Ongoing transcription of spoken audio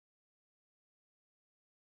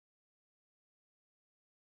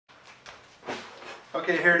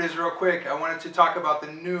Okay, here it is real quick. I wanted to talk about the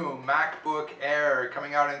new MacBook Air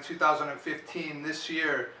coming out in 2015 this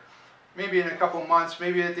year. Maybe in a couple months,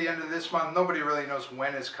 maybe at the end of this month. Nobody really knows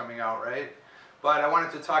when it's coming out, right? But I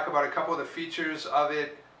wanted to talk about a couple of the features of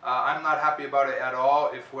it. I'm not happy about it at all.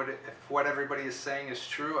 If what everybody is saying is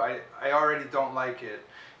true, I already don't like it.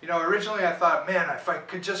 You know, originally I thought, man, if I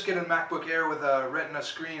could just get a MacBook Air with a Retina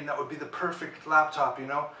screen, that would be the perfect laptop, you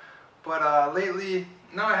know? But lately,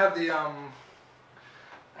 now I have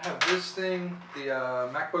I have this thing, the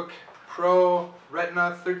MacBook Pro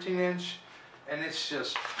Retina 13-inch, and it's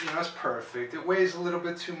just, you know, it's perfect. It weighs a little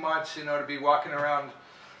bit too much, you know, to be walking around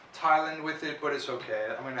Thailand with it, but it's okay.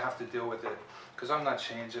 I'm going to have to deal with it because I'm not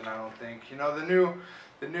changing, I don't think. You know, the new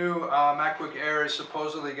MacBook Air is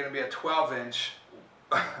supposedly going to be a 12-inch.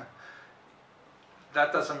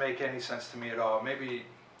 That doesn't make any sense to me at all. Maybe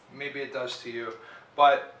it does to you.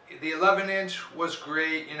 But the 11-inch was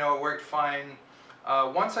great, you know, it worked fine.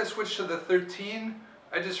 Once I switched to the 13,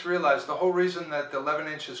 I just realized the whole reason that the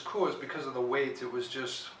 11-inch is cool is because of the weight. It was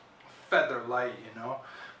just feather light, you know.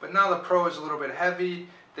 But now the Pro is a little bit heavy.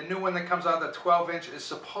 The new one that comes out, the 12-inch, is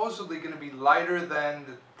supposedly going to be lighter than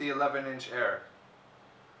the 11-inch Air.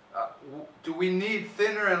 Do we need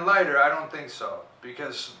thinner and lighter? I don't think so.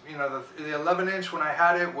 Because, you know, the 11-inch, when I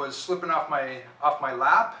had it, was slipping off my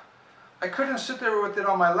lap. I couldn't sit there with it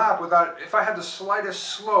on my lap without, if I had the slightest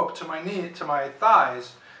slope to my knee, to my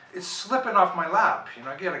thighs, it's slipping off my lap. You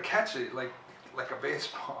know, I gotta catch it like a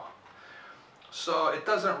baseball. So it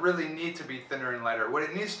doesn't really need to be thinner and lighter. What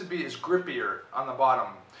it needs to be is grippier on the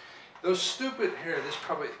bottom. Those stupid, here,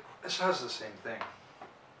 this has the same thing.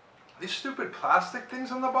 These stupid plastic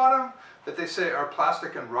things on the bottom that they say are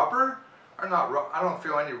plastic and rubber are not, I don't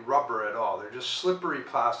feel any rubber at all. They're just slippery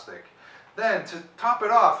plastic. Then to top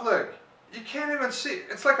it off, look, you can't even see.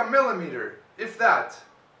 It's like a millimeter, if that.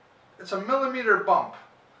 It's a millimeter bump.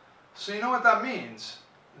 So you know what that means?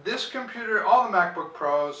 This computer, all the MacBook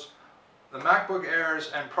Pros, the MacBook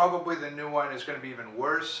Airs, and probably the new one is going to be even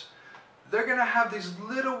worse. They're going to have these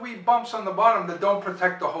little wee bumps on the bottom that don't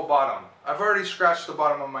protect the whole bottom. I've already scratched the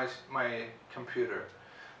bottom of my computer.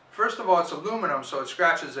 First of all, it's aluminum, so it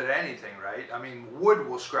scratches at anything, right? I mean, wood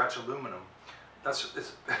will scratch aluminum.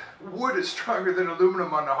 Wood is stronger than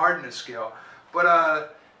aluminum on the hardness scale. But I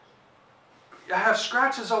have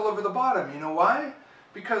scratches all over the bottom. You know why?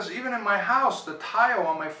 Because even in my house, the tile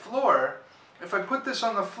on my floor, if I put this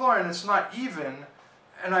on the floor and it's not even,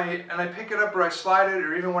 and I pick it up or I slide it,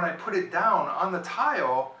 or even when I put it down on the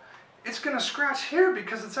tile, it's going to scratch here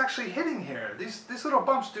because it's actually hitting here. These little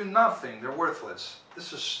bumps do nothing. They're worthless.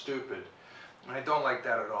 This is stupid. And I don't like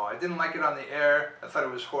that at all. I didn't like it on the Air. I thought it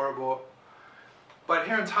was horrible. But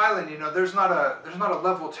here in Thailand, you know, there's not a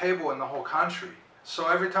level table in the whole country. So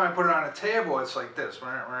every time I put it on a table, it's like this,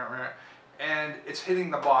 and it's hitting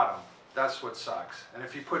the bottom. That's what sucks. And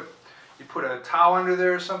if you put a towel under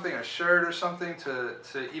there or something, a shirt or something to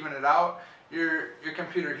even it out, your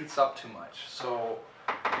computer heats up too much. So,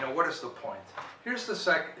 you know, what is the point? Here's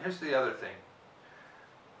the other thing.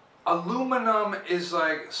 Aluminum is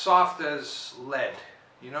like soft as lead.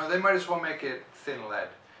 You know, they might as well make it thin lead.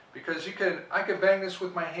 Because I could bang this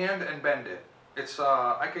with my hand and bend it.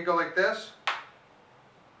 I could go like this.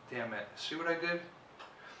 Damn it, see what I did?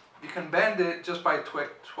 You can bend it just by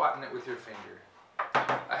twatting it with your finger.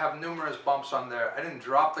 I have numerous bumps on there. I didn't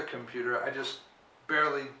drop the computer, I just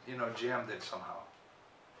barely, you know, jammed it somehow.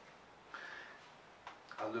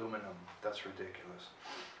 Aluminum, that's ridiculous.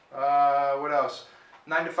 What else?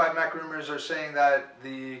 9 to 5 Mac rumors are saying that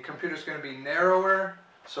the computer's going to be narrower.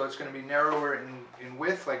 So it's going to be narrower in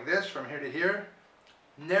width, like this, from here to here.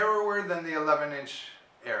 Narrower than the 11-inch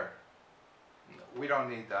Air. We don't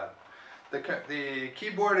need that. The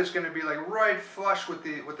keyboard is going to be like right flush with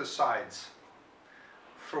the sides.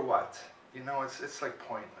 For what? You know, it's like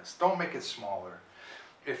pointless. Don't make it smaller.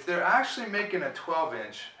 If they're actually making a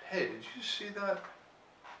 12-inch, hey, did you see that?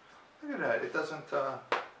 Look at that. It doesn't.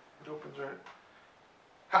 It opens right.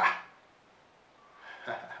 Ha!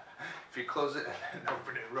 If you close it and then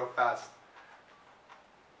open it real fast.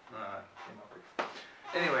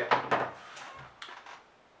 Anyway,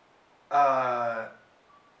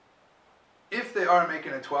 if they are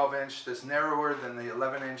making a 12-inch that's narrower than the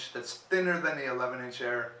 11-inch, that's thinner than the 11-inch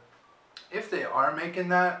Air, if they are making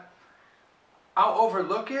that, I'll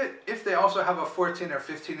overlook it if they also have a 14 or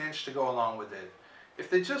 15-inch to go along with it. If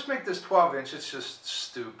they just make this 12-inch, it's just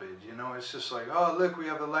stupid, you know? It's just like, oh, look, we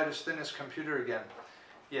have the lightest, thinnest computer again.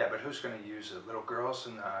 Yeah, but who's going to use it? Little girls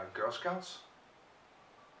and Girl Scouts?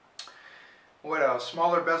 What else?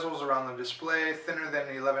 Smaller bezels around the display, thinner than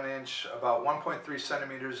the 11-inch, about 1.3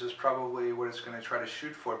 centimeters is probably what it's going to try to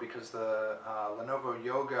shoot for, because the Lenovo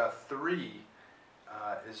Yoga 3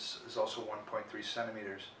 is also 1.3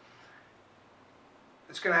 centimeters.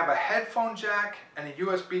 It's going to have a headphone jack and a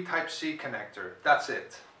USB Type-C connector. That's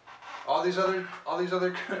it. All these other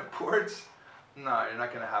ports, no, you're not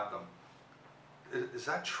going to have them. Is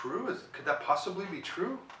that true? Could that possibly be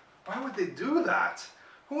true? Why would they do that?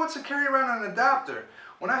 Who wants to carry around an adapter?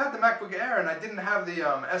 When I had the MacBook Air and I didn't have the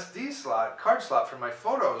SD slot, card slot for my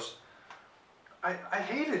photos, I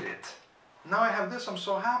hated it. Now I have this, I'm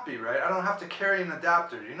so happy, right? I don't have to carry an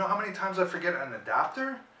adapter. You know how many times I forget an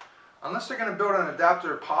adapter? Unless they're going to build an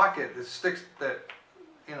adapter pocket that sticks, that,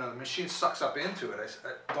 you know, the machine sucks up into it,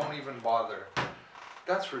 I don't even bother.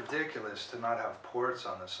 That's ridiculous to not have ports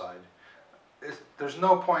on the side. There's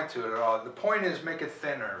no point to it at all. The point is make it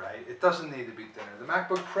thinner, right? It doesn't need to be thinner. The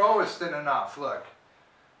MacBook Pro is thin enough, look.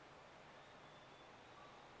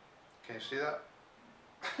 Can you see that?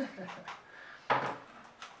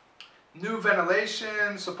 New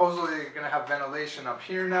ventilation, supposedly you're going to have ventilation up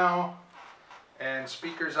here now, and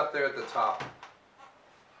speakers up there at the top.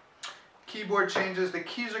 Keyboard changes, the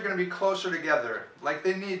keys are going to be closer together, like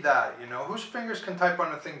they need that, you know. Whose fingers can type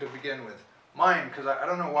on a thing to begin with? Mine, because I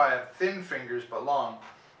don't know why I have thin fingers but long.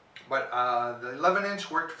 But the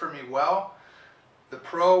 11-inch worked for me well. The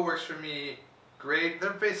Pro works for me great.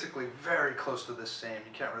 They're basically very close to the same.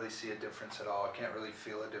 You can't really see a difference at all. I can't really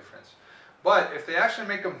feel a difference. But if they actually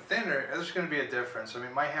make them thinner, there's going to be a difference. I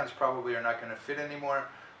mean, my hands probably are not going to fit anymore.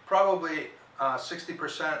 Probably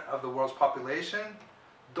 60% of the world's population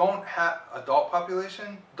adult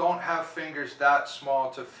population don't have fingers that small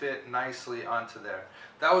to fit nicely onto there.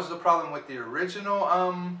 That was the problem with the original,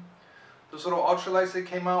 those little ultralights that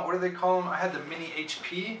came out. What do they call them? I had the mini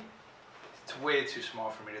HP. It's way too small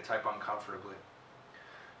for me to type on comfortably.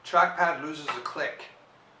 Trackpad loses a click.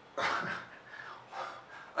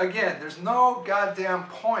 Again, there's no goddamn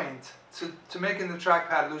point to making the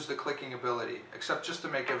trackpad lose the clicking ability, except just to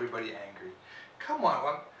make everybody angry. Come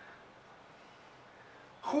on,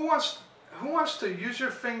 who wants to use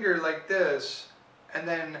your finger like this and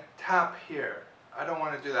then tap here? I don't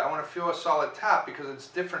want to do that. I want to feel a solid tap because it's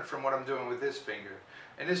different from what I'm doing with this finger.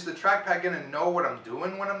 And is the trackpad going to know what I'm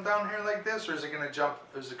doing when I'm down here like this, or is it going to jump?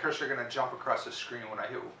 Is the cursor going to jump across the screen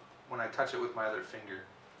when I touch it with my other finger?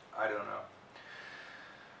 I don't know.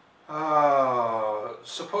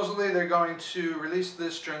 Supposedly they're going to release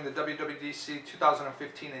this during the WWDC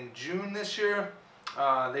 2015 in June this year.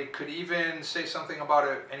 They could even say something about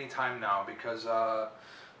it anytime now, because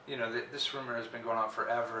you know, this rumor has been going on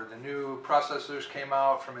forever. The new processors came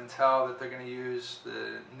out from Intel that they're going to use,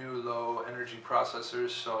 the new low energy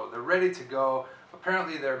processors, so they're ready to go.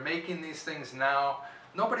 Apparently they're making these things now.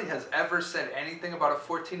 Nobody has ever said anything about a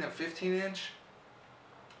 14 and 15 inch.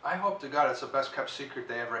 I hope to God it's the best kept secret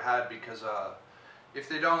they ever had, because if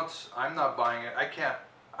they don't, I'm not buying it.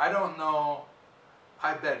 I don't know.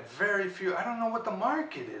 I bet very few. I don't know what the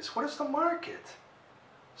market is. What is the market?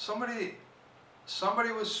 Somebody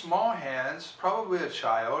with small hands, probably a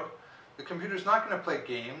child. The computer's not going to play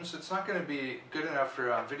games. It's not going to be good enough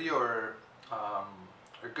for video or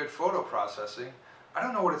good photo processing. I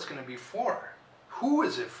don't know what it's going to be for. Who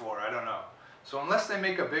is it for? I don't know. So unless they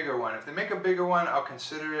make a bigger one, if they make a bigger one, I'll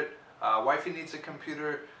consider it. Wifey needs a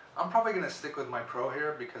computer. I'm probably going to stick with my Pro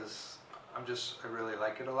here because I really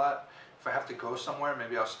like it a lot. If I have to go somewhere,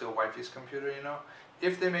 maybe I'll steal wifey's computer, you know.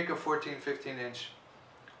 If they make a 14, 15 inch,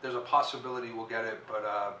 there's a possibility we'll get it,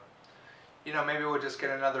 but you know, maybe we'll just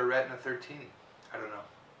get another Retina 13. I don't know.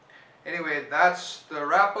 Anyway, that's the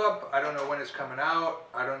wrap up. I don't know when it's coming out.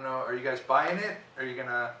 I don't know. Are you guys buying it? Are you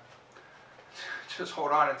gonna just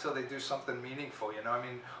hold on until they do something meaningful? You know, I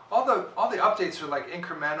mean, all the updates are like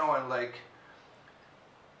incremental and like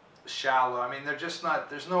shallow. I mean, they're just not.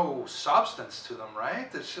 There's no substance to them, right?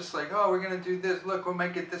 It's just like, oh, we're gonna do this. Look, we'll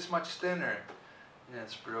make it this much thinner. Yeah,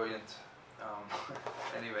 it's brilliant.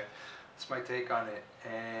 Anyway, that's my take on it,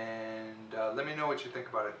 and let me know what you think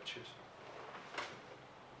about it. Cheers.